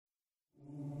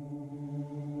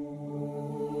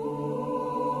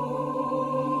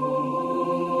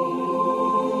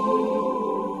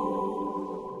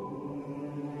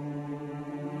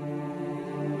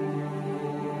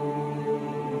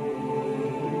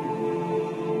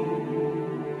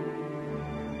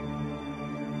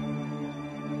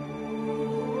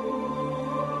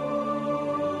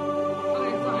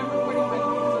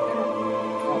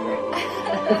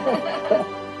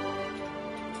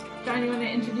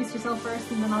introduce yourself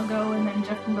first, and then I'll go, and then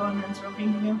Jeff can go, and then it's real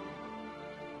you.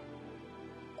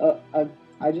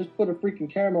 I just put a freaking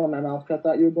caramel in my mouth because I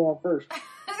thought you were going first.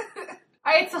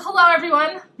 Alright, so hello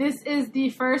everyone. This is the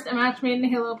first A Match Made in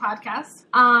Halo podcast.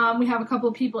 We have a couple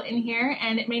of people in here,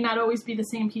 and it may not always be the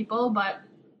same people, but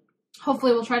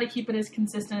hopefully we'll try to keep it as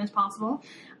consistent as possible.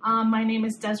 My name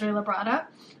is Desiree Labrada.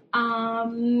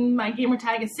 My gamer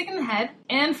tag is Sick in the Head,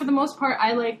 and for the most part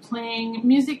I like playing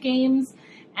music games,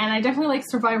 and I definitely like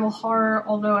survival horror,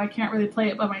 although I can't really play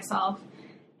it by myself.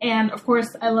 And of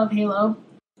course I love Halo.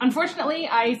 Unfortunately,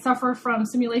 I suffer from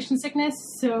simulation sickness,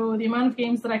 so the amount of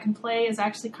games that I can play is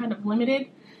actually kind of limited,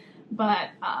 but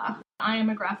I am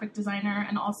a graphic designer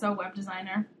and also a web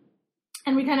designer.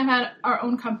 And we kind of had our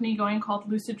own company going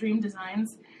called Lucid Dream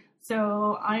Designs.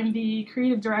 So I'm the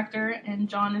creative director, and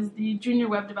John is the junior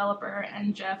web developer,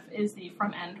 and Jeff is the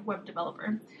front-end web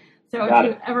developer. So if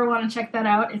you ever want to check that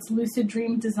out, it's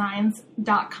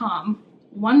luciddreamdesigns.com.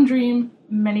 One dream,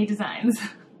 many designs.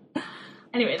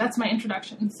 Anyway, that's my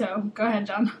introduction, so go ahead,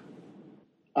 John.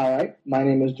 Alright, my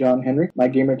name is John Henry. My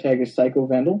gamer tag is Psycho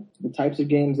Vandal. The types of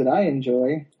games that I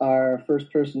enjoy are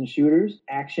first-person shooters,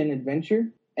 action-adventure,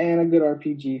 and a good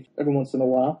RPG every once in a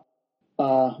while.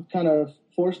 Kind of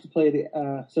forced to play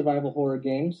the survival horror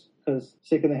games, because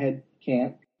Sick in the Head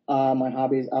can't. My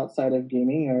hobbies outside of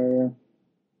gaming are...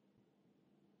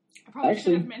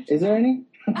 Actually, is there any?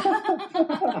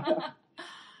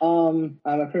 I'm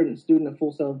a current student at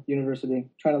Full Sail University,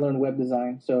 trying to learn web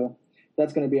design, so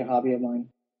that's going to be a hobby of mine.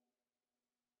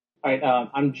 All right,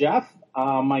 I'm Jeff.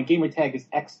 My gamer tag is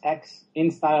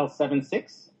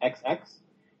XXInStyle76, XX.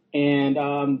 And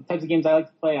types of games I like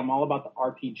to play, I'm all about the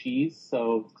RPGs.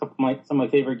 So some of my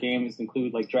favorite games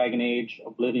include like Dragon Age,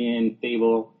 Oblivion,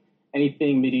 Fable,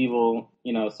 anything medieval,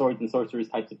 swords and sorcerers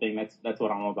types of thing. That's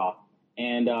what I'm all about.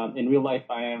 And in real life,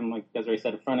 I am, like Desiree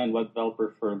said, a front-end web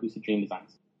developer for Lucid Dream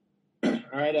Designs.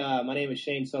 All right, my name is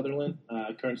Shane Sutherland,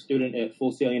 current student at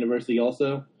Full Sail University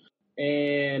also.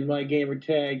 And my gamer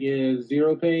tag is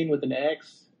Zero Pain with an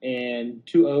X and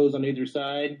two O's on either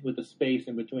side with a space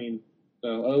in between.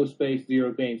 So O space,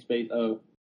 Zero Pain, space O.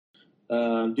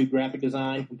 Do graphic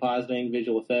design, compositing,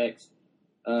 visual effects.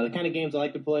 The kind of games I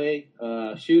like to play,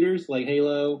 shooters like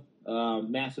Halo,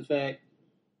 Mass Effect,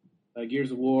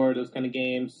 Gears of War, those kind of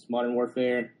games, Modern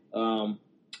Warfare.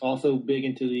 Also big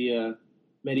into the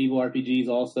medieval RPGs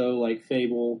also, like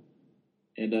Fable,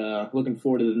 and looking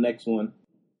forward to the next one.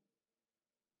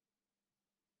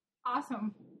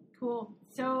 Awesome. Cool.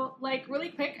 So, really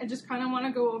quick, I just kind of want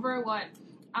to go over what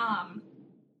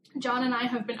John and I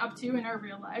have been up to in our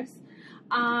real lives.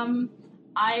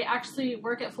 I actually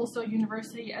work at Full Sail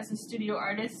University as a studio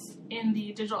artist in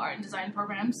the digital art and design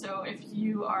program, so if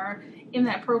you are in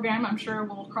that program, I'm sure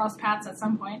we'll cross paths at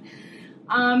some point.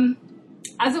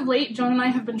 As of late, John and I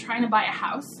have been trying to buy a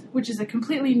house, which is a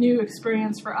completely new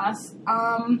experience for us.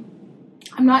 I'm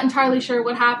not entirely sure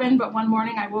what happened, but one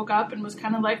morning I woke up and was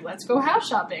kind of like, let's go house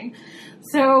shopping.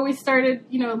 So we started,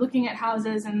 looking at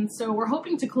houses, and so we're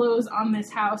hoping to close on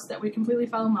this house that we completely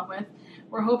fell in love with.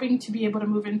 We're hoping to be able to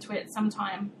move into it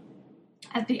sometime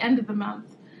at the end of the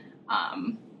month.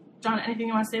 John, anything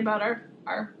you want to say about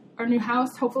our new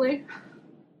house, hopefully?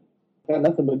 Got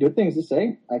nothing but good things to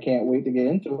say. I can't wait to get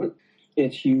into it.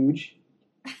 It's huge.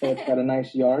 It's got a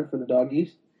nice yard for the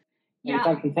doggies. Yeah. You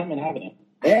find contentment having it.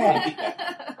 Yeah.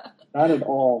 Not at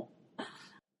all.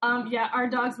 Our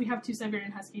dogs, we have two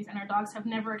Siberian Huskies, and our dogs have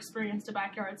never experienced a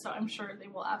backyard, so I'm sure they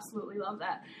will absolutely love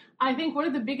that. I think one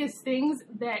of the biggest things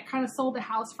that kind of sold the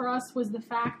house for us was the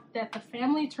fact that the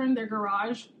family turned their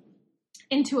garage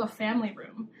into a family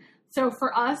room. So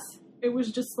for us, it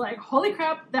was just like, holy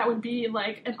crap, that would be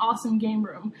like an awesome game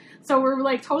room. So we're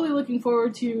like totally looking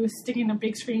forward to sticking a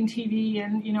big screen TV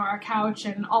and, our couch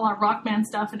and all our Rock Band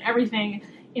stuff and everything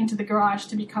into the garage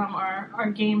to become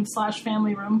our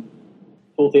game/family room.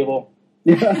 Pool table.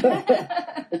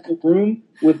 Yeah. It's a room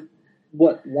with,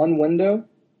 one window?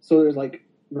 So there's like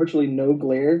virtually no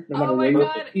glare, no matter where you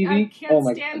look at TV. I can't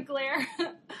stand glare.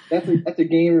 That's a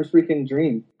gamer's freaking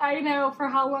dream. I know. For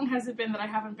how long has it been that I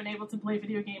haven't been able to play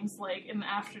video games in the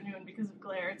afternoon because of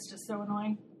glare? It's just so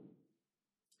annoying.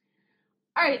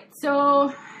 All right,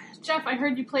 so Jeff, I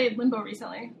heard you played Limbo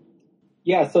recently.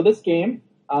 Yeah, so this game,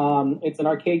 it's an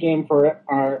arcade game for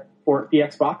the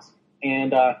Xbox,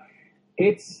 and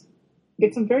it's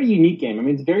a very unique game. I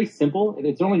mean, it's very simple.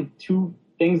 It's only two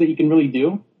things that you can really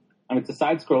do. It's a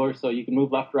side scroller, so you can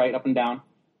move left, right, up, and down.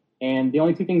 And the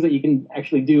only two things that you can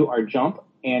actually do are jump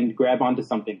and grab onto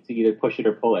something to either push it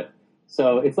or pull it.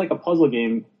 So it's like a puzzle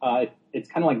game. It's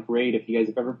kind of like Braid. If you guys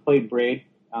have ever played Braid,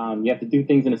 You have to do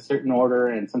things in a certain order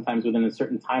and sometimes within a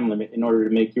certain time limit in order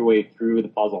to make your way through the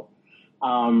puzzle.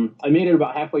 I made it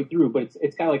about halfway through, but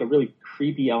it's got like a really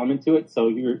creepy element to it. So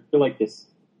you're like this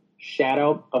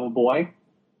shadow of a boy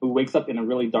who wakes up in a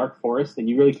really dark forest, and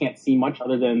you really can't see much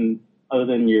other than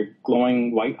your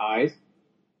glowing white eyes.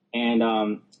 And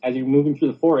as you're moving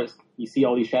through the forest, you see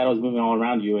all these shadows moving all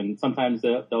around you, and sometimes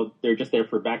they're just there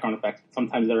for background effects.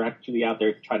 Sometimes they're actually out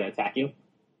there to try to attack you,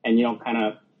 and you don't kind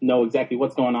of know exactly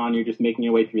what's going on. You're just making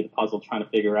your way through the puzzle, trying to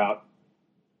figure out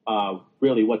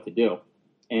really what to do.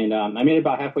 And I made it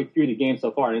about halfway through the game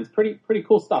so far, and it's pretty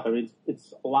cool stuff. I mean,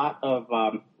 it's a lot of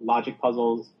logic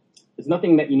puzzles. There's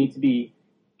nothing that you need to be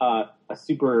a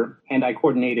super hand-eye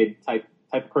coordinated type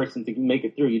person to make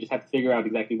it through. You just have to figure out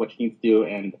exactly what you need to do,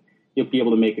 and you'll be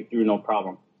able to make it through no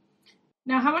problem.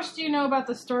 Now, how much do you know about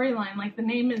the storyline? Like, the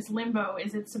name is Limbo.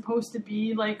 Is it supposed to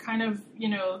be, like, kind of,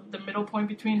 the middle point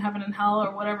between heaven and hell,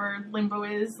 or whatever Limbo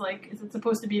is? Like, is it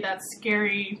supposed to be that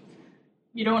scary,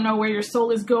 you don't know where your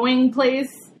soul is going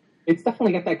place? It's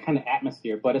definitely got that kind of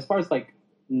atmosphere, but as far as, like,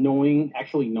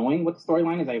 actually knowing what the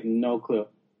storyline is, I have no clue.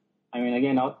 I mean,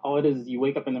 again, all it is you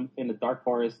wake up in the dark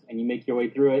forest and you make your way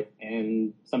through it,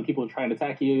 and some people are trying to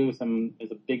attack you. There's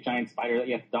a big giant spider that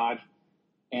you have to dodge,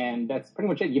 and that's pretty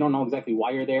much it. You don't know exactly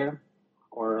why you're there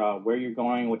or where you're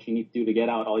going, what you need to do to get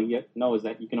out. All you know is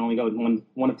that you can only go in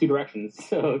one of two directions,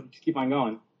 so just keep on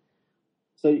going.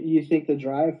 So you think the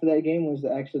drive for that game was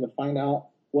actually to find out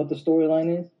what the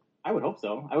storyline is? I would hope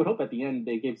so. I would hope at the end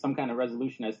they gave some kind of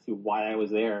resolution as to why I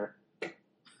was there.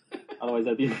 Otherwise,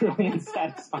 I'd be really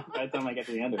unsatisfied by the time I get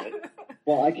to the end of it.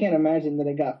 Well, I can't imagine that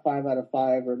it got 5 out of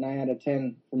 5 or 9 out of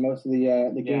 10 for most of the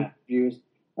game reviews.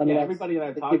 I mean, everybody that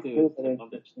I've talked to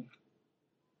loved it.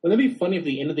 Wouldn't it be funny if at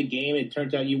the end of the game it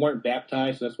turns out you weren't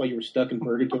baptized, so that's why you were stuck in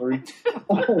purgatory?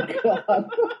 Oh, God.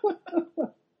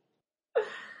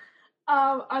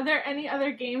 Are there any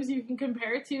other games you can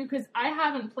compare it to? Because I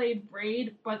haven't played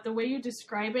Braid, but the way you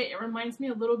describe it, it reminds me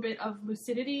a little bit of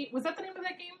Lucidity. Was that the name of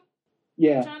that game?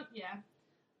 Yeah. John? Yeah.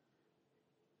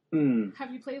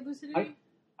 Have you played Lucidity?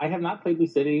 I have not played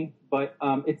Lucidity, but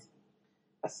it's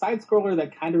a side-scroller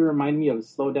that kind of reminded me of a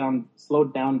slowed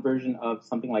down version of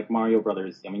something like Mario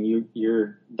Brothers. I mean,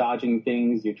 you're dodging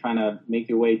things, you're trying to make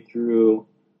your way through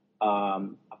a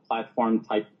platform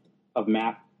type of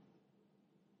map,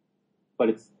 but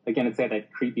it's got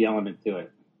that creepy element to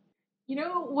it. You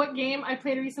know what game I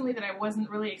played recently that I wasn't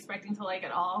really expecting to like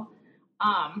at all?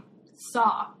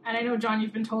 Saw. And I know, John,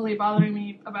 you've been totally bothering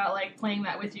me about, like, playing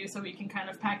that with you so we can kind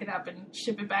of pack it up and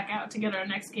ship it back out to get our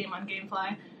next game on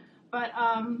Gamefly. But,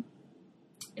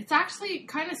 it's actually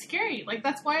kind of scary. Like,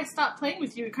 that's why I stopped playing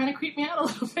with you. It kind of creeped me out a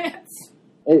little bit.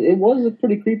 It was a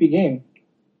pretty creepy game.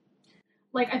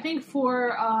 Like, I think for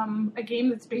a game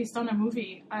that's based on a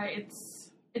movie,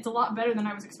 it's a lot better than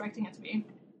I was expecting it to be.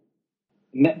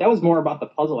 And that was more about the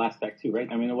puzzle aspect, too, right?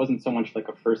 I mean, it wasn't so much like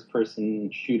a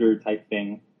first-person shooter type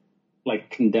thing,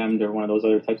 like Condemned or one of those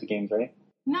other types of games, right?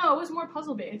 No, it was more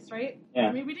puzzle-based, right? Yeah.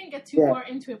 I mean, we didn't get too far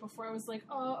into it before I was like,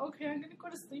 oh, okay, I'm going to go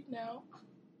to sleep now.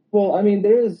 Well, I mean,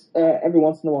 there is, every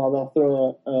once in a while, they'll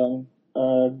throw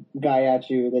a guy at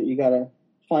you that you got to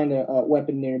find a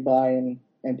weapon nearby and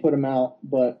put him out.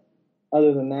 But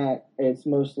other than that, it's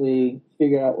mostly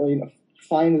figure out,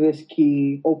 find this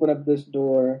key, open up this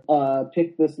door,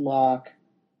 pick this lock,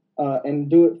 and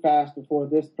do it fast before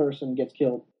this person gets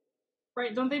killed.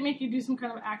 Right, don't they make you do some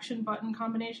kind of action button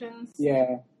combinations?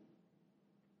 Yeah.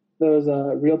 There's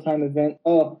a real-time event.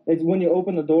 Oh, it's when you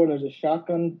open the door and there's a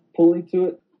shotgun pulley to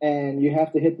it, and you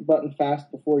have to hit the button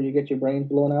fast before you get your brains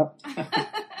blown out.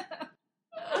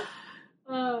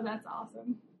 Oh, that's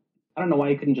awesome. I don't know why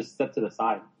you couldn't just step to the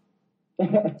side.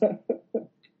 Because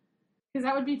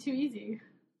that would be too easy.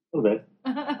 A little bit.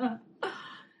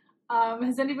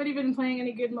 Has anybody been playing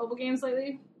any good mobile games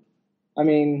lately? I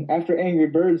mean, after Angry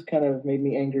Birds kind of made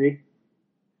me angry.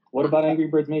 What about Angry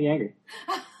Birds made you angry?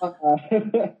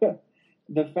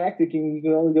 The fact that you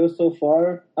can only go so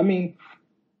far. I mean,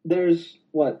 there's,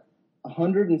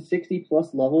 160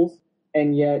 plus levels,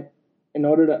 and yet in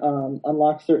order to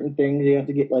unlock certain things, you have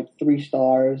to get, 3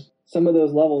 stars. Some of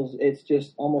those levels, it's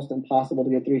just almost impossible to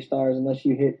get 3 stars unless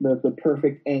you hit the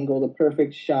perfect angle, the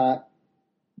perfect shot.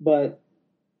 But,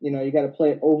 you got to play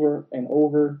it over and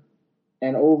over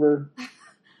and over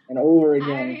and over again.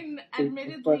 I mean,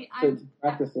 admittedly, to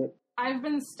practice it. I've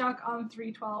been stuck on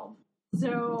 312.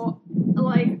 So,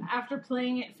 after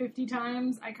playing it 50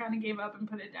 times, I kind of gave up and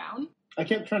put it down. I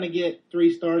kept trying to get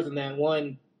 3 stars in that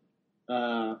one.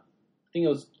 I think it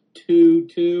was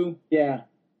 2-2. Yeah.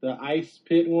 The ice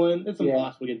pit one. It's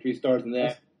impossible to get 3 stars in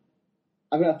that.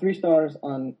 I've got 3 stars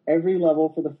on every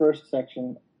level for the first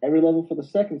section, every level for the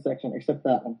second section except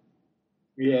that one.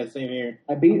 Yeah, same here.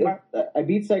 I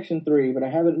beat section 3, but I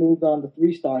haven't moved on to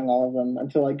 3-starring all of them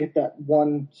until I get that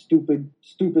one stupid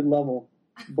level.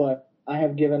 But I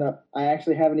have given up. I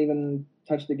actually haven't even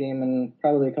touched the game in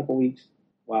probably a couple weeks.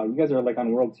 Wow, you guys are like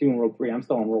on World 2 and World 3. I'm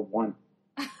still on World 1.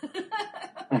 I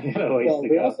got a ways to we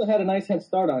go. also had a nice head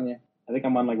start on you. I think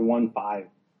I'm on like 1-5.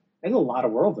 There's a lot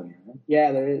of worlds in here, man.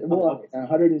 Yeah, there is. Well,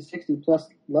 160 plus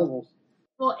levels.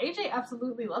 Well, AJ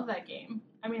absolutely loved that game.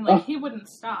 I mean, like, he wouldn't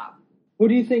stop. Who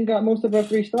do you think got most of our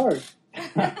 3 stars?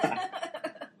 The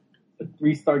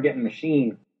 3-star getting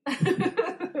machine.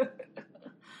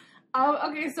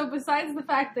 Okay, so besides the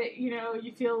fact that,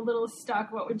 you feel a little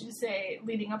stuck, what would you say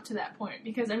leading up to that point?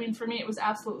 Because, I mean, for me, it was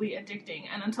absolutely addicting.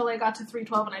 And until I got to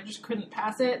 312 and I just couldn't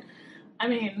pass it, I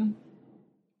mean,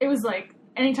 it was like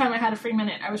anytime I had a free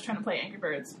minute, I was trying to play Angry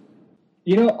Birds.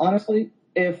 Honestly,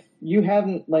 if you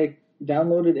hadn't,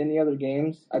 downloaded any other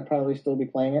games, I'd probably still be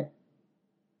playing it.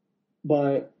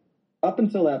 But up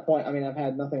until that point, I mean, I've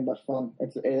had nothing but fun.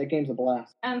 That game's a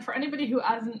blast. And for anybody who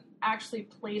hasn't actually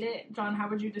played it, John, how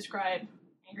would you describe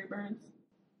Angry Birds?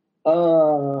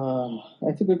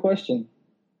 That's a good question.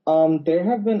 There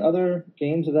have been other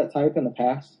games of that type in the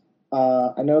past.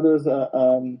 I know there's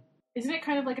Isn't it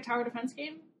kind of like a tower defense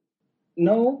game?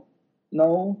 No.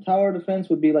 Tower defense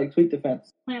would be like Tweet Defense.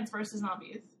 Plants vs.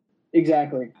 Zombies.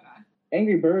 Exactly. Okay.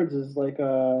 Angry Birds is like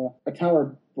a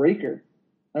tower breaker.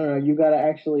 I don't know, you gotta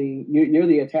actually, you're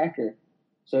the attacker.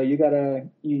 So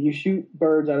you shoot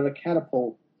birds out of a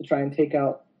catapult to try and take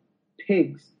out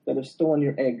pigs that have stolen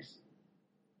your eggs.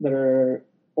 That are,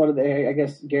 what are they, I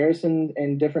guess, garrisoned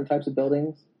in different types of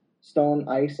buildings. Stone,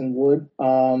 ice, and wood.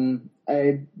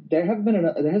 There has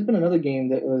been another game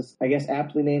that was, I guess,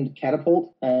 aptly named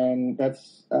Catapult, and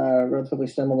that's relatively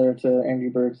similar to Angry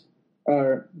Birds.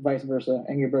 Or vice versa.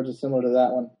 Angry Birds is similar to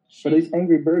that one. But at least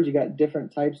Angry Birds, you got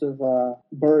different types of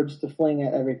birds to fling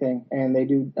at everything, and they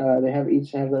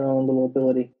each have their own little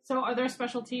ability. So are there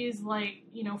specialties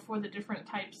for the different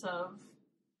types of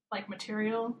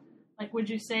material? Like, would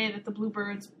you say that the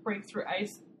bluebirds break through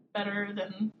ice better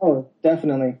than? Oh,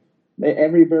 definitely.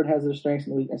 Every bird has their strengths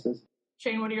and weaknesses.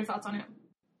 Shane, what are your thoughts on it?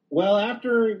 Well,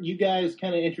 after you guys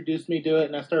kind of introduced me to it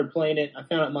and I started playing it, I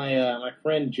found out my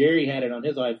friend Jerry had it on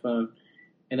his iPhone,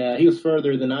 and he was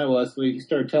further than I was, so he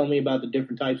started telling me about the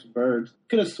different types of birds.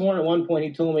 Could have sworn at one point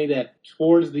he told me that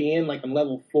towards the end, like on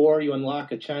level 4, you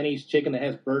unlock a Chinese chicken that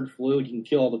has bird flu, and you can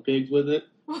kill all the pigs with it.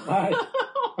 I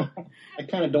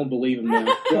kind of don't believe him now.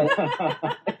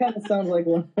 It kind of sounds like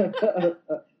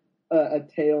a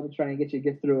tale to try and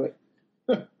get through it.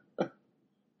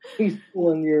 He's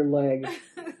pulling your leg.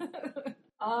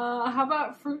 How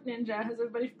about Fruit Ninja? Has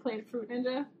everybody played Fruit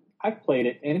Ninja? I've played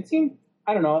it, and it seemed,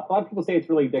 I don't know, a lot of people say it's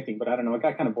really addicting, but I don't know, it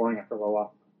got kind of boring after a little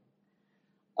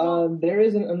while. There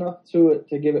isn't enough to it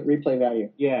to give it replay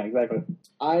value. Yeah, exactly.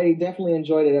 I definitely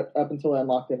enjoyed it up until I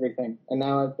unlocked everything, and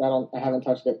now I haven't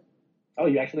touched it. Oh,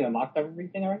 you actually unlocked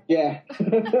everything already? Yeah.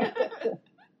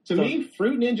 To me,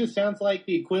 Fruit Ninja sounds like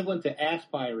the equivalent to Ass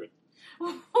Pirate.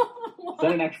 Is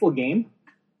that an actual game?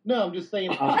 No, I'm just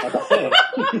saying. What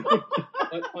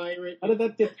pirate? How did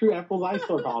that get through Apple's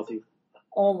iStore policy?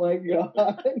 Oh my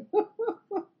god.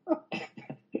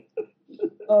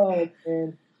 Oh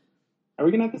man. Are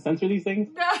we gonna have to censor these things?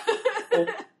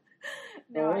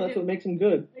 No, that's what makes them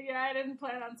good. Yeah, I didn't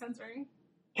plan on censoring.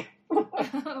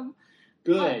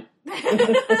 Good.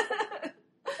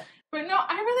 But no,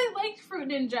 I really liked Fruit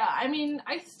Ninja. I mean,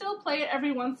 I still play it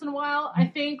every once in a while. I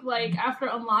think, after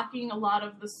unlocking a lot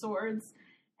of the swords,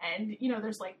 and,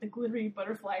 there's, the glittery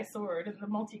butterfly sword and the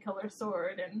multicolor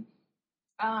sword, and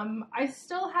I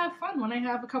still have fun when I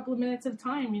have a couple of minutes of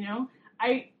time,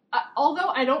 although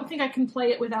I don't think I can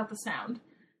play it without the sound.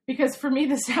 Because for me,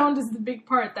 the sound is the big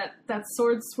part, that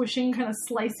sword swishing, kind of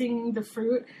slicing the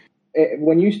fruit.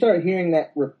 When you start hearing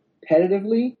that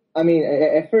repetitively, I mean,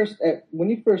 when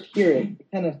you first hear it, it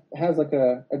kind of has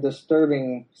a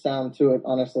disturbing sound to it,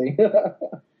 honestly.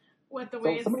 What, the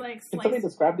way Can sliced? somebody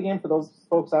describe the game for those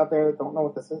folks out there that don't know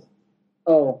what this is?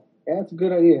 Oh, yeah, that's a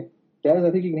good idea. Guys,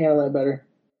 I think you can handle that better.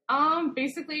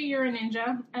 Basically, you're a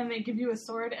ninja, and they give you a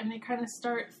sword, and they kind of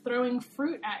start throwing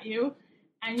fruit at you,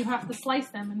 and you have to slice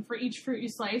them, and for each fruit you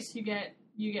slice, you get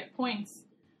points.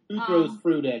 Who throws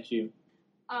fruit at you?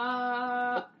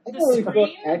 The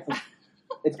screen.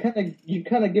 It's you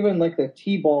kind of given the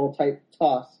T-ball type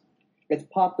toss. It's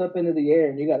popped up into the air,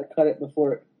 and you got to cut it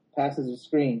before it passes the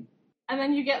screen. And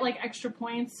then you get extra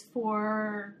points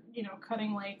for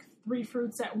cutting 3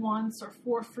 fruits at once, or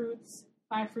 4 fruits,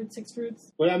 5 fruits, 6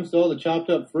 fruits. What happens to all the chopped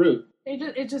up fruit?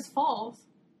 It just falls.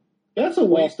 That's a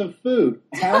waste of food.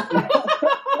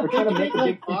 We're trying to make a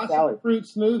big fruit Awesome salad. fruit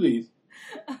smoothies.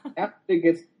 After it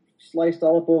gets sliced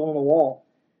all up on the wall.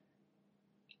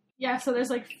 Yeah, so there's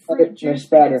like Okay, fruit juice there's that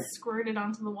spatter. gets squirted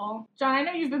onto the wall. John, I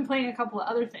know you've been playing a couple of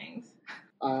other things.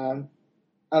 I don't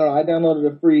know. I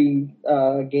downloaded a free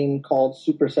game called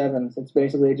Super Sevens. It's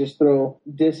basically just throw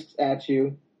discs at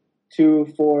you,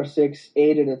 2, 4, 6,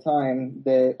 8 at a time.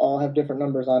 That all have different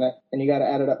numbers on it, and you got to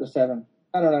add it up to 7.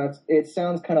 I don't know. It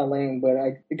sounds kind of lame, but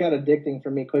it got addicting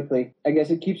for me quickly. I guess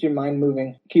it keeps your mind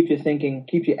moving, keeps you thinking,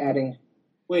 keeps you adding.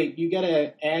 Wait, you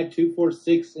gotta add 2, 4,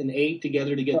 6, and 8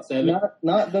 together to get 7?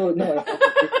 Not those. No,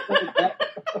 that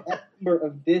number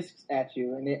of discs at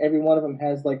you, and every one of them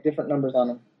has like different numbers on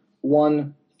them.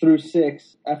 1 through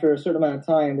 6. After a certain amount of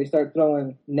time, they start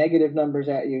throwing negative numbers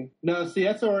at you. No, see,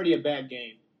 that's already a bad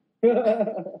game.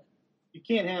 You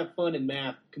can't have fun and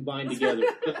math combined together.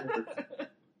 It doesn't work.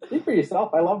 Speak for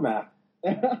yourself. I love math.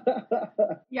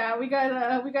 Yeah, we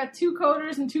got 2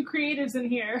 coders and 2 creatives in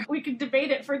here. We could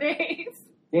debate it for days.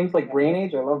 Games like Brain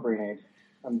Age. I love Brain Age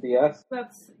on DS.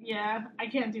 Yeah, I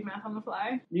can't do math on the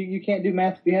fly. You can't do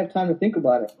math if you have time to think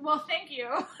about it. Well, thank you.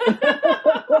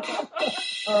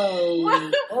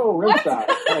 Oh, rim shot.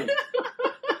 Nice.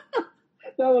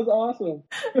 That was awesome.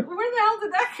 Where the hell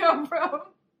did that come from?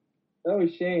 That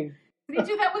was Shane. Did he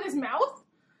do that with his mouth?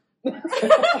 Yes,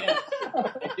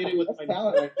 I did it with That's my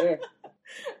talent right there.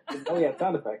 Oh yeah,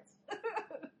 sound effects.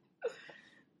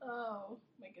 Oh,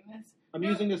 my goodness. I'm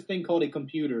using this thing called a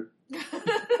computer.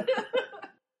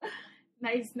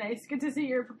 Nice. Good to see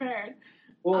you're prepared.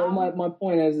 Well, my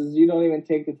point is you don't even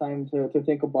take the time to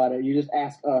think about it. You just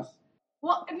ask us.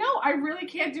 Well, no, I really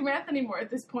can't do math anymore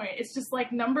at this point. It's just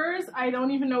like numbers. I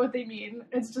don't even know what they mean.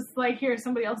 It's just like, here,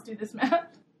 somebody else do this math.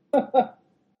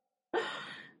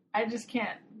 I just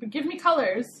can't. But give me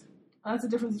colors. That's a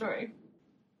different story.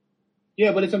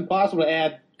 Yeah, but it's impossible to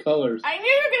add colors. I knew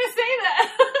you were going to say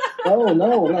that. Oh,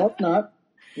 no, it's not.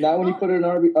 Not when you put it in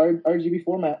RGB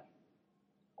format.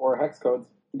 Or hex codes.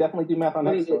 You definitely do math on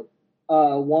What hex is it?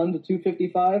 codes. 1 to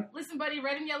 255. Listen, buddy,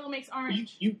 red and yellow makes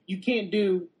orange. You can't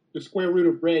do the square root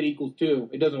of bread equals 2.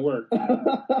 It doesn't work. No,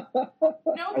 I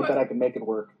bet but... I can make it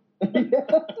work.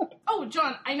 Oh,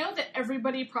 John, I know that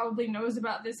everybody probably knows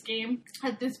about this game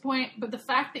at this point, but the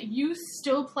fact that you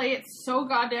still play it so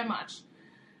goddamn much.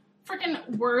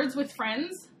 Freaking Words with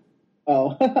Friends.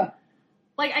 Oh.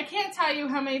 Like, I can't tell you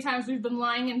how many times we've been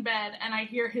lying in bed and I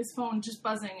hear his phone just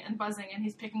buzzing, and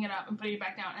he's picking it up and putting it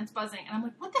back down, and it's buzzing. And I'm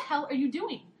like, what the hell are you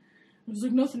doing? And he's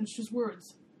like, nothing, it's just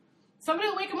words. Somebody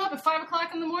will wake him up at 5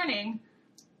 o'clock in the morning,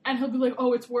 and he'll be like,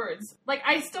 oh, it's words. Like,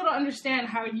 I still don't understand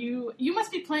how you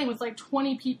must be playing with, like,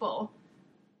 20 people.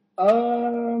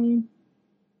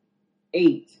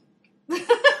 8.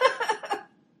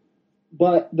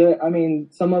 But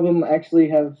some of them actually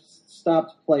have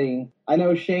stopped playing. I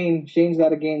know Shane's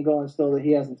got a game going still that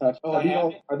he hasn't touched. Oh,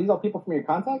 Are these all people from your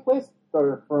contact list,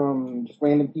 or from just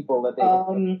random people that they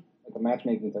like a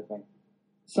matchmaking type thing?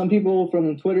 Some people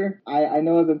from Twitter. I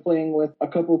know I've been playing with a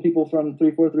couple of people from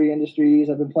 343 Industries.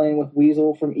 I've been playing with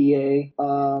Weasel from EA.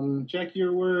 Check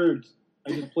your words.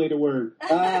 I just played a word.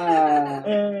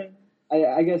 I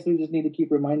guess we just need to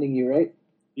keep reminding you, right?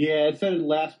 Yeah, it said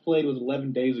last played was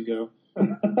 11 days ago.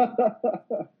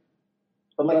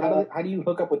 But like, how do you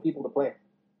hook up with people to play?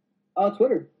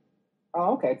 Twitter.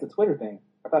 Oh, okay, it's a Twitter thing.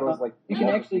 I thought it was like You can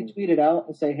actually tweet it out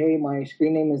and say, hey, my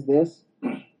screen name is this.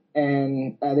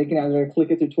 And they can either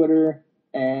click it through Twitter,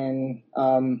 and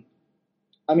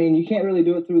you can't really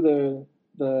do it through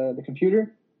the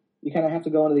computer. You kind of have to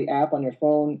go into the app on your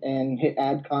phone and hit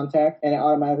add contact, and it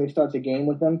automatically starts a game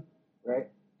with them. right.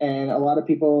 And a lot of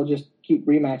people just keep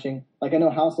rematching. Like, I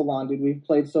know House Salon, dude, we've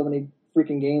played so many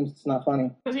freaking games, it's not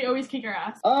funny. Does he always kick your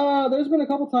ass? There's been a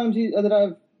couple times that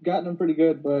I've gotten him pretty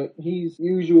good, but he's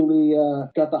usually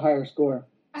got the higher score.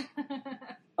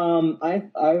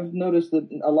 I've noticed that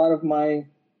a lot of my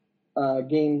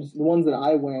games, the ones that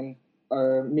I win,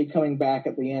 are me coming back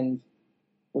at the end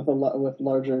with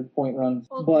larger point runs.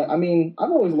 But I've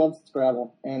always loved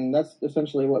Scrabble, and that's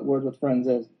essentially what Words with Friends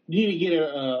is. You need to get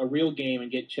a real game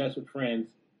and get chess with friends.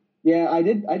 Yeah, I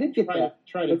did get that.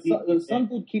 Try to beat some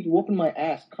dude keeps whooping my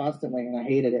ass constantly, and I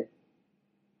hated it.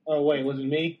 Oh wait, was it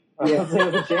me? Yeah.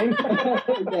 Was it Shane?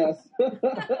 Yes.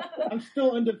 I'm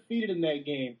still undefeated in that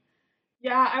game.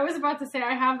 Yeah, I was about to say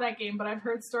I have that game, but I've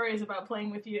heard stories about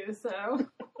playing with you, so...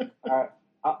 All right,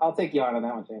 I'll take you on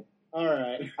that one, Shane. All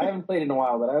right. I haven't played in a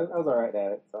while, but I was all right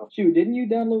at it. So Shoot, didn't you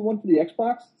download one for the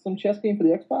Xbox? Some chess game for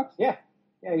the Xbox? yeah,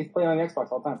 he's playing on the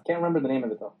Xbox all the time. Can't remember the name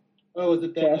of it though. Oh, is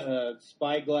it that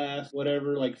spyglass,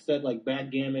 whatever, like set like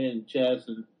backgammon and chess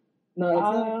and? No, it's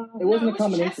not. It wasn't it a was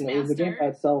combination. It was the game by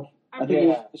itself. I think it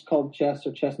was just called Chess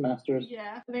or Chess Masters.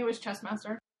 Yeah, I think it was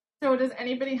Chessmaster. So does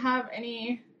anybody have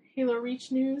any Halo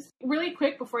Reach news? Really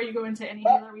quick before you go into any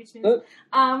Halo Reach news.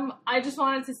 I just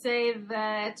wanted to say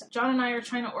that John and I are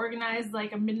trying to organize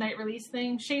like a midnight release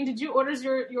thing. Shane, did you order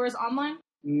yours online?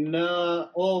 No,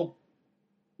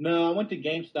 I went to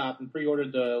GameStop and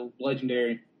pre-ordered the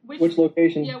Legendary. Which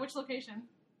location? Yeah, which location?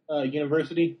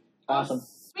 University. Awesome.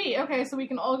 Sweet. Okay, so we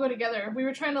can all go together. We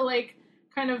were trying to like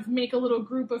kind of make a little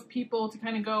group of people to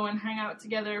kind of go and hang out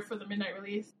together for the midnight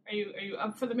release. Are you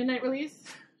up for the midnight release?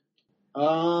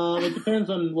 It depends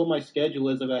on what my schedule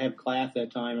is, if I have class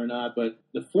that time or not. But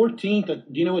the 14th,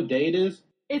 do you know what day it is?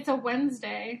 It's a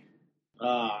Wednesday.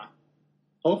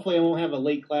 Hopefully I won't have a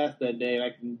late class that day.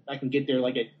 I can get there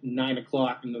like at 9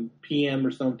 o'clock in the p.m.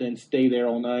 or something and stay there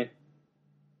all night.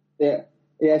 Yeah.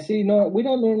 See, no, we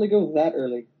don't normally go that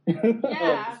early.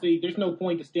 Yeah. See, there's no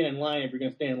point to stand in line if you're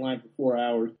going to stand in line for 4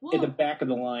 hours at the back of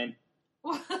the line.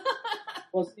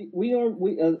 Well, see, we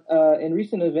in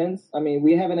recent events. I mean,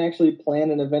 we haven't actually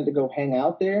planned an event to go hang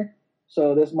out there,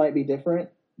 so this might be different.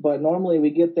 But normally we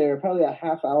get there probably a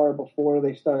half hour before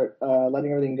they start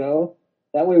letting everything go.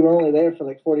 That way we're only there for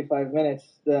like 45 minutes.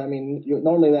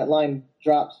 Normally that line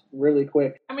drops really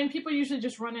quick. I mean, people usually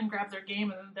just run and grab their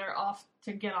game and then they're off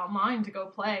to get online to go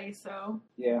play, so.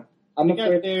 Yeah. I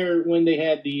got there when they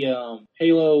had the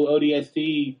Halo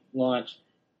ODST launch,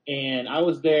 and I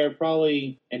was there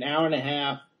probably an hour and a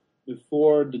half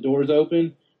before the doors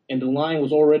opened, and the line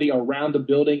was already around the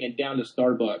building and down to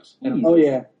Starbucks. And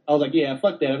yeah. I was like, yeah,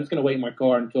 fuck that. I'm just going to wait in my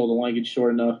car until the line gets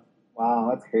short enough.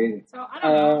 Wow, that's crazy. So, I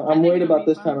don't know. I'm worried about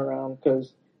this time around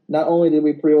because not only did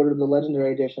we pre-order the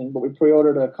Legendary Edition, but we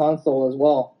pre-ordered a console as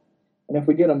well. And if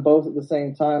we get them both at the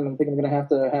same time, I'm thinking I'm going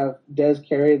to have Dez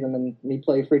carry them and me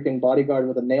play freaking bodyguard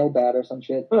with a nail bat or some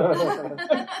shit.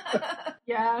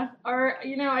 Yeah, or,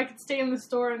 I could stay in the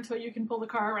store until you can pull the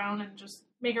car around and just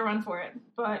make a run for it.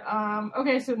 But,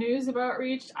 okay, so news about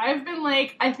Reach. I've been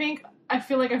I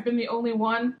feel like I've been the only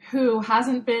one who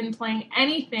hasn't been playing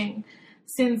anything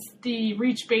since the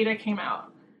Reach beta came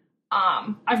out.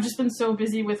 I've just been so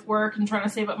busy with work and trying to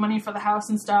save up money for the house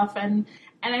and stuff, and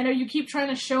I know you keep trying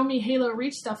to show me Halo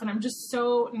Reach stuff, and I'm just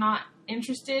so not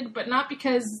interested, but not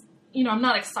because, I'm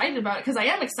not excited about it, because I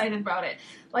am excited about it.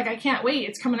 Like, I can't wait.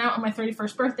 It's coming out on my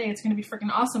 31st birthday. It's going to be freaking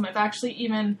awesome. I've actually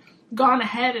even gone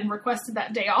ahead and requested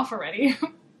that day off already.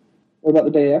 What about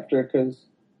the day after? Because,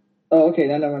 okay,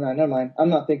 never mind. I'm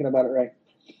not thinking about it right.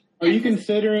 Are you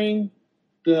considering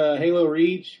the Halo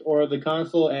Reach or the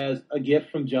console as a gift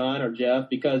from John or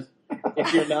Jeff? Because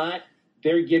if you're not,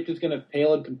 their gift is going to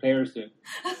pale in comparison.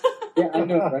 Yeah, I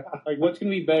know, right? Like, what's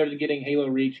going to be better than getting Halo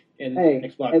Reach and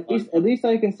Xbox? At least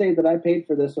I can say that I paid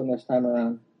for this one this time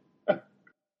around.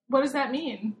 What does that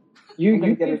mean? You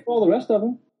paid for all the rest of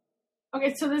them.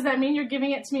 Okay, so does that mean you're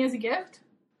giving it to me as a gift?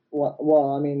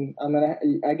 Well, I mean,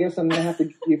 I guess I'm gonna have to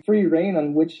give you free reign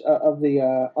on which of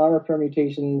the armor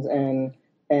permutations and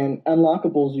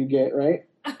unlockables you get, right?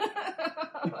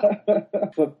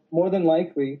 But more than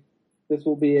likely, this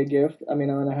will be a gift. I mean,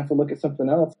 I'm gonna have to look at something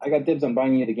else. I got dibs on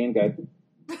buying you the game guide.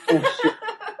 Oh, shit.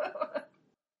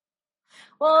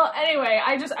 Well, anyway,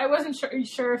 I wasn't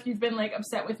sure if you've been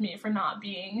upset with me for not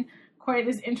being quite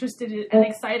as interested and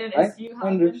excited as you have. I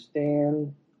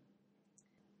understand.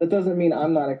 That doesn't mean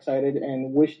I'm not excited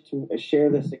and wish to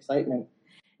share this excitement.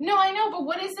 No, I know, but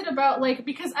what is it about,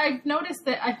 because I've noticed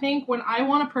that I think when I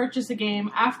want to purchase a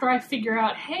game, after I figure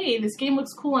out, hey, this game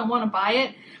looks cool, I want to buy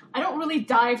it, I don't really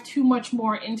dive too much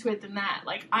more into it than that.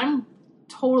 I'm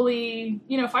totally,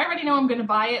 if I already know I'm going to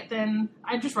buy it, then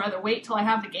I'd just rather wait till I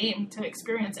have the game to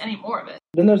experience any more of it.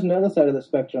 Then there's another side of the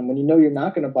spectrum. When you know you're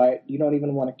not going to buy it, you don't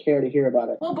even want to care to hear about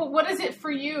it. Well, but what is it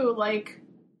for you,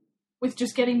 with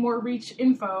just getting more Reach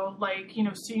info,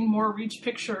 seeing more Reach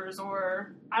pictures,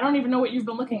 or I don't even know what you've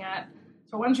been looking at.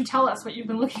 So why don't you tell us what you've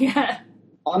been looking at?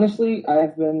 Honestly,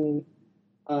 I've been,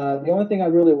 the only thing I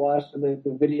really watched are the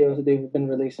videos that they've been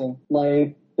releasing.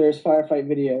 There's firefight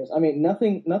videos. I mean,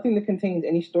 nothing that contains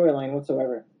any storyline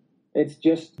whatsoever. It's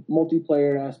just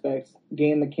multiplayer aspects,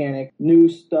 game mechanic, new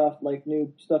stuff you're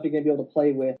going to be able to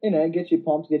play with. It gets you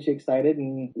pumped, gets you excited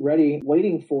and ready,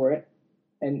 waiting for it.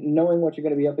 And knowing what you're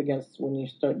going to be up against when you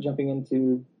start jumping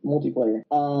into multiplayer.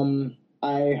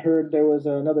 I heard there was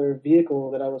another vehicle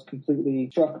that I was completely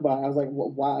struck by. I was like,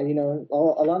 wow,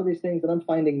 a lot of these things that I'm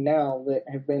finding now that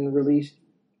have been released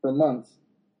for months.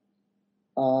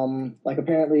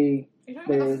 Apparently... Are you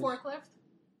talking about the forklift?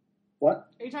 What?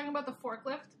 Are you talking about the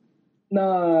forklift?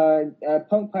 No,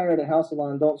 Punk Pirate and House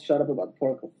Salon don't shut up about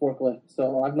the forklift,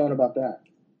 so I've known about that.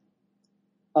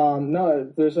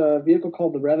 No, there's a vehicle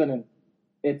called the Revenant.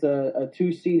 It's a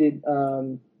two-seated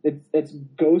It's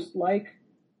ghost-like,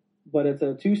 but it's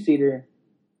a two-seater,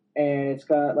 and it's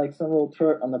got like some little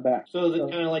turret on the back. So is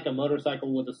it kind of like a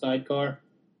motorcycle with a sidecar?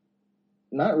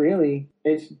 Not really.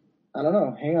 I don't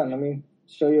know. Hang on, let me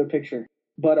show you a picture.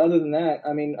 But other than that,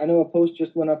 I mean, I know a post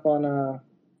just went up on a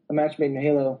match made in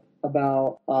Halo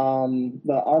about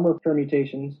the armor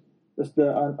permutations,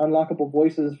 the unlockable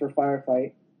voices for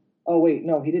Firefight. Oh wait,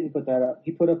 no, he didn't put that up.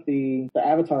 He put up the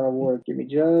Avatar award. Give me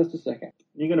just a second.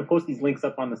 You're gonna post these links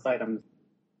up on the site.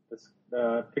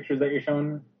 The pictures that you're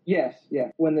showing. Yes, yeah.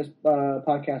 When this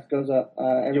podcast goes up,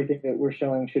 everything that we're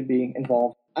showing should be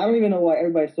involved. I don't even know why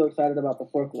everybody's so excited about the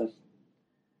forklift.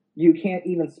 You can't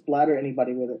even splatter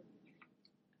anybody with it.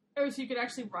 Oh, so you could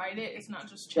actually ride it? It's not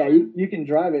just Yeah, chilling? you can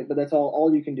drive it, but that's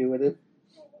all you can do with it.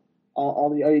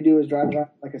 All you do is drive around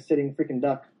like a sitting freaking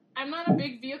duck. I'm not a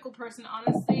big vehicle person,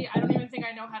 honestly. I don't even think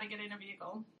I know how to get in a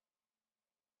vehicle.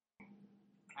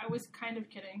 I was kind of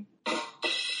kidding.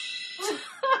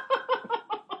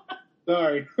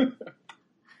 Sorry.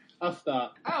 I'll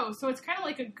stop. Oh, so it's kind of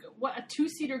like a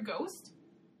two-seater Ghost?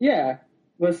 Yeah,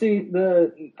 but see,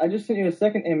 I just sent you a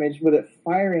second image with it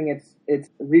firing its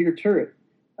rear turret.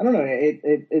 I don't know.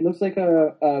 It looks like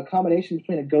a combination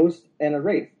between a Ghost and a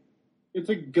Wraith. It's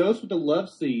a ghost with a love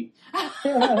seat.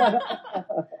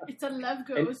 It's a love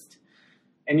ghost.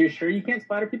 And you're sure you can't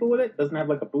splatter people with it? Doesn't have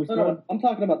like a boost mode? No, I'm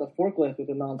talking about the forklift with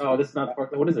the non. Oh, this is not the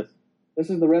forklift. What is this? This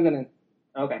is the Revenant.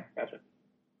 Okay, gotcha.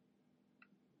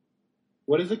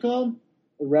 What is it called?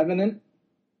 The Revenant.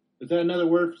 Is that another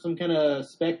word for some kind of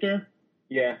specter?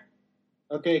 Yeah.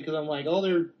 Okay, because I'm like, all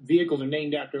their vehicles are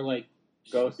named after like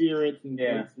Ghosts. spirits and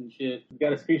Yeah. ghosts and shit. You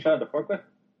got a screenshot of the forklift?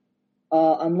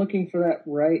 I'm looking for that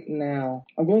right now.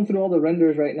 I'm going through all the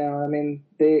renders right now. I mean,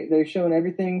 they're showing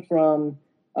everything from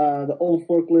the old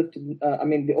forklift to,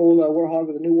 the old Warhog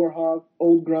to the new Warhog,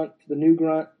 old Grunt to the new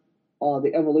Grunt,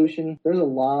 the evolution. There's a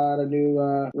lot of new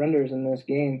renders in this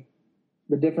game.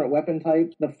 The different weapon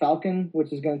types. The Falcon,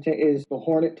 which is going to is the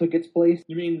Hornet took its place.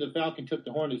 You mean the Falcon took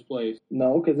the Hornet's place?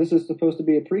 No, because this is supposed to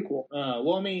be a prequel.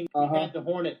 Well, I mean, we had the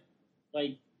Hornet,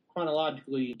 like,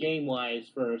 chronologically,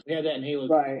 game-wise first. We had that in Halo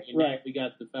 3, Right, and right. we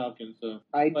got the Falcon, so.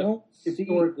 I But don't see.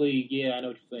 historically, yeah, I know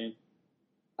what you're saying.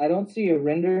 I don't see a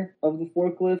render of the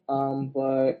forklift.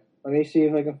 But let me see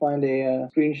if I can find a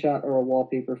screenshot or a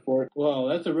wallpaper for it. Whoa,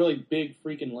 that's a really big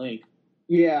freaking link.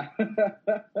 Yeah.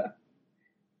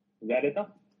 Is that it, though?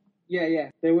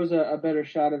 Yeah. There was a better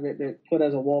shot of it that put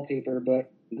as a wallpaper,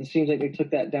 but it seems like they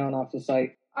took that down off the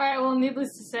site. All right, well,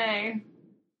 needless to say,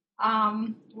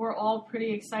 we're all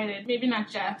pretty excited. Maybe not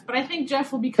Jeff, but I think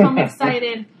Jeff will become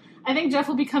excited. I think Jeff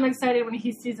will become excited when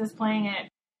he sees us playing it.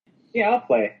 Yeah, I'll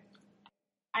play.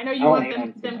 I know you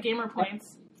want them gamer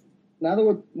points. Now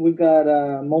that we've got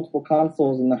multiple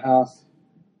consoles in the house,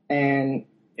 and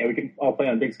Yeah, we can all play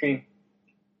on a big screen.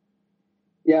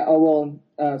 yeah,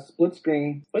 split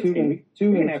screen. Split screen.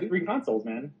 We're going to have 3 consoles,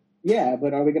 man. Yeah,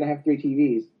 but are we going to have 3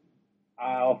 TVs?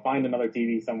 I'll find another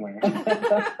TV somewhere.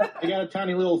 I got a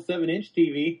tiny little 7-inch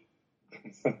TV.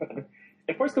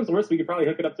 If worst comes to worst, we could probably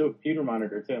hook it up to a computer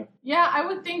monitor, too. Yeah, I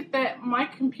would think that my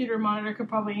computer monitor could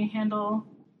probably handle...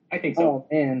 I think so. Oh,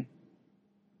 man.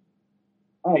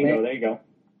 There you go.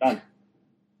 Done.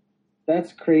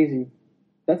 That's crazy.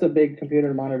 That's a big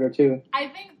computer monitor, too. I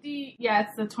think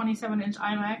it's the 27-inch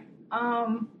iMac.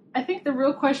 I think the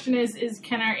real question is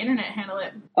can our internet handle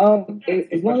it?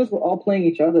 As long as we're all playing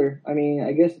each other, I mean,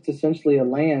 I guess it's essentially a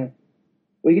LAN.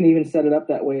 We can even set it up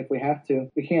that way if we have to.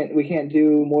 We can't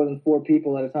do more than 4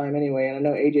 people at a time anyway, and I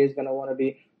know AJ is going to want to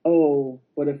be,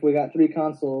 but if we got 3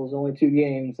 consoles, only 2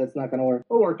 games, that's not going to work.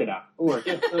 We'll work it out.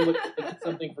 Get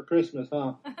something for Christmas,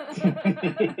 huh?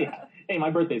 Yeah. Hey, my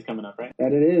birthday's coming up, right?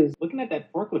 That it is. Looking at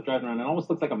that forklift driving around, it almost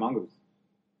looks like a mongoose.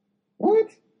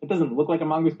 What? It doesn't look like a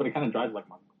mongoose, but it kind of drives like a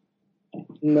mongoose.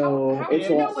 No, How do it's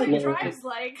you a know lot what it slower. drives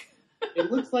like?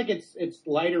 It looks like it's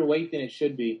lighter weight than it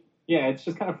should be. Yeah, it's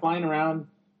just kind of flying around,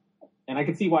 and I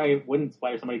can see why it wouldn't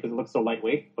splatter somebody because it looks so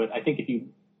lightweight, but I think if you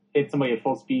hit somebody at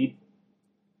full speed,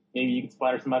 maybe you can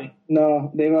splatter somebody.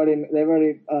 No, they've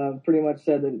already pretty much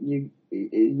said that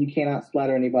you cannot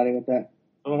splatter anybody with that.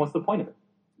 Well, then what's the point of it?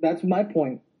 That's my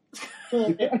point.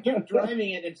 Well, if you're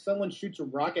driving it and someone shoots a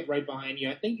rocket right behind you,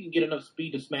 I think you can get enough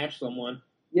speed to smash someone.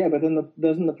 Yeah, but then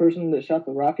doesn't the person that shot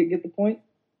the rocket get the point?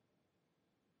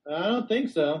 I don't think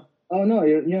so. Oh no,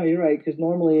 you're right. Because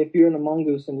normally, if you're in a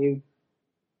mongoose and you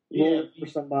roll for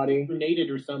somebody, grenaded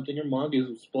or something, your mongoose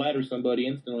will splatter somebody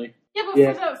instantly.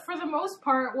 Yeah, but for the most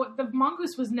part, the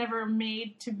mongoose was never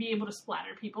made to be able to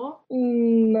splatter people.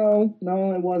 No,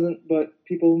 it wasn't. But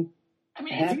people, I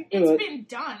mean, have to do it's it. been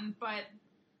done, but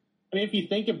I mean, if you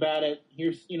think about it,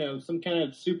 here's some kind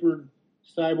of super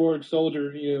cyborg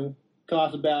soldier,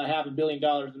 costs about $500 million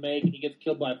to make, and he gets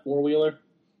killed by a four-wheeler.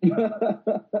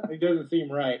 It doesn't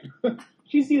seem right. Did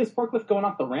you see this forklift going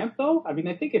off the ramp, though? I mean,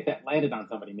 I think if that landed on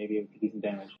somebody, maybe it could do some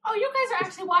damage. Oh, you guys are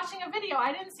actually watching a video.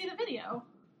 I didn't see the video.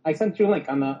 I sent you a link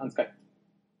on Skype.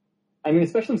 I mean,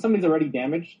 especially if somebody's already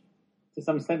damaged to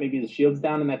some extent, maybe the shield's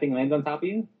down and that thing lands on top of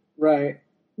you. Right.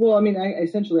 Well, I mean,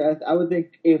 I would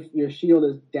think if your shield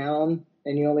is down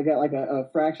and you only got like a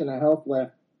fraction of health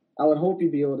left, I would hope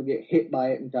you'd be able to get hit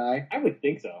by it and die. I would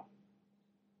think so.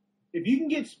 If you can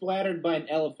get splattered by an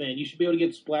elephant, you should be able to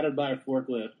get splattered by a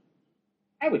forklift.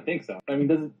 I would think so. I mean,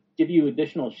 does it give you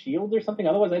additional shields or something?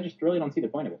 Otherwise, I just really don't see the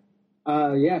point of it.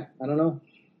 Yeah, I don't know.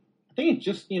 I think it's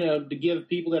just, to give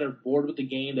people that are bored with the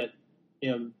game, that,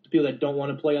 the people that don't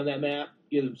want to play on that map,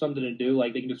 give them something to do,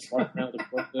 like they can just walk around with a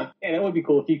forklift. Yeah, that would be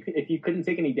cool if you couldn't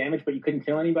take any damage, but you couldn't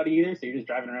kill anybody either, so you're just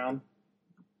driving around.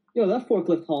 That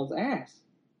forklift hauls ass.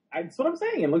 That's what I'm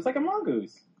saying. It looks like a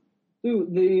mongoose.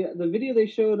 Dude, the video they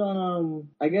showed on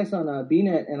I guess on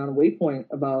BNet and on Waypoint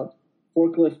about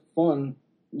forklift fun,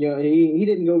 he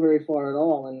didn't go very far at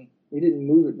all, and he didn't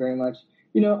move it very much.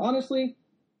 Honestly,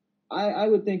 I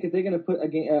would think if they're going to put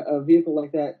a vehicle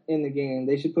like that in the game,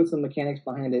 they should put some mechanics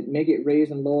behind it, make it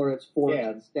raise and lower its fork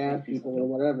and stab people or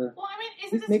whatever. Well, I mean,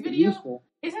 isn't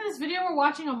this video we're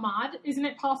watching a mod? Isn't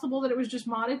it possible that it was just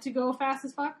modded to go fast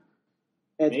as fuck?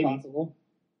 It's possible.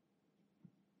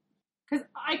 Because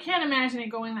I can't imagine it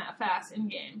going that fast in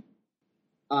game.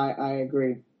 I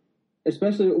agree.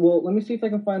 Especially, well, let me see if I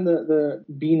can find the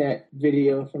BNet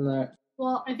video from that.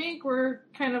 Well, I think we're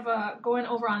kind of going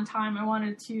over on time. I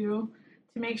wanted to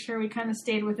make sure we kind of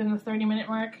stayed within the 30-minute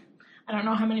mark. I don't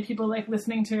know how many people like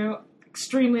listening to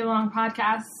extremely long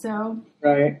podcasts, so...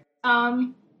 Right.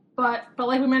 But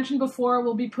like we mentioned before,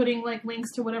 we'll be putting like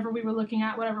links to whatever we were looking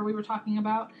at, whatever we were talking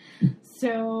about.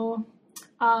 So...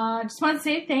 just want to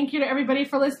say thank you to everybody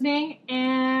for listening,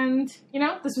 and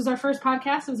this was our first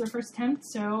podcast. It was our first attempt,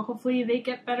 so hopefully they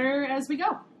get better as we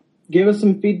go. Give us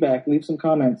some feedback, leave some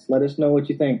comments, let us know what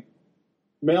you think.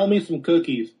 Mail me some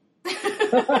cookies.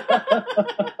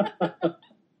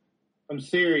 I'm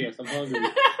serious, I'm hungry.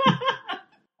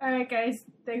 All right, guys,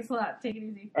 thanks a lot. Take it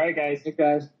easy. All right, guys. Hey,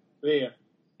 guys. See ya.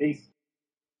 Peace.